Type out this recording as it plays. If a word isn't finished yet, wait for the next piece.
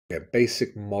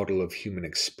basic model of human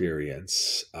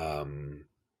experience,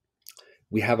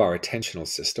 we have our attentional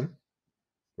system,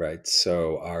 right?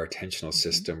 So our attentional Mhm.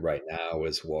 system right now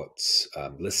is what's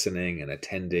listening and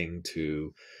attending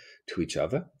to each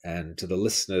other, and to the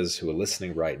listeners who are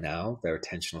listening right now, their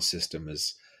attentional system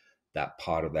is that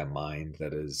part of their mind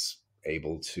that is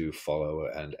able to follow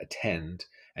and attend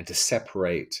and to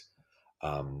separate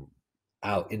um,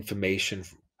 out information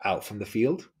out from the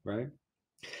field, right?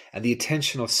 And the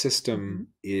attentional Mhm. system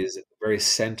is at the very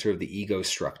center of the ego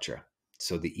structure.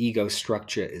 So the ego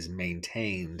structure is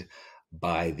maintained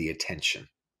by the attention.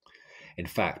 In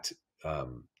fact,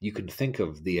 you can think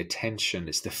of the attention,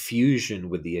 it's the fusion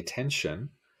with the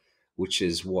attention, which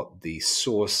is what the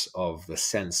source of the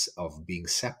sense of being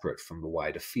separate from the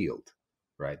wider field,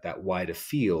 right? That wider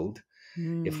field,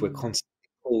 if we're Mm. constantly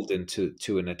pulled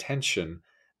into an attention,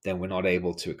 then we're not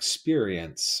able to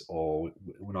experience, or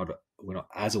we're not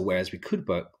as aware as we could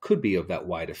be of that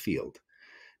wider field.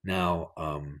 Now,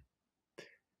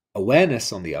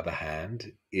 awareness, on the other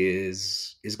hand,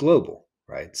 is global,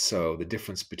 right? So the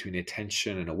difference between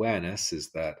attention and awareness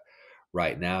is that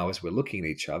right now, as we're looking at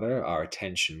each other, our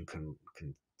attention can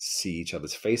see each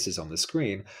other's faces on the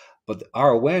screen, but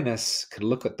our awareness can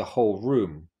look at the whole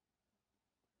room,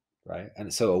 right?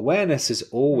 And so awareness is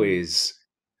Mm. always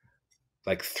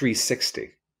like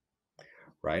 360,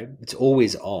 right? It's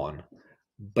always on,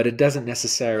 but it doesn't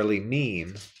necessarily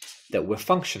mean that we're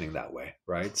functioning that way,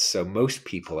 right? So most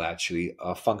people actually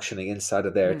are functioning inside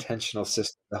of their Mm. attentional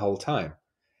system the whole time,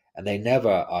 and they never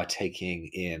are taking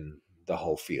in the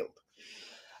whole field.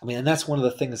 I mean, and that's one of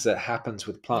the things that happens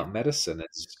with Yeah. plant medicine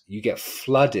is you get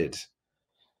flooded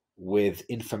with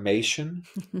information,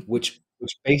 which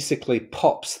basically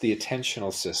pops the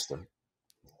attentional system,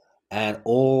 and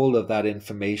all of that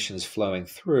information is flowing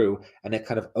through, and it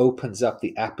kind of opens up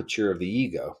the aperture of the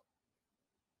ego,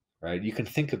 right? You can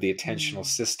think of the attentional Mm.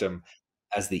 system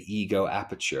as the ego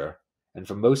aperture, and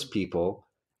for most people,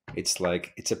 it's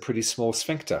like it's a pretty small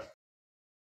sphincter.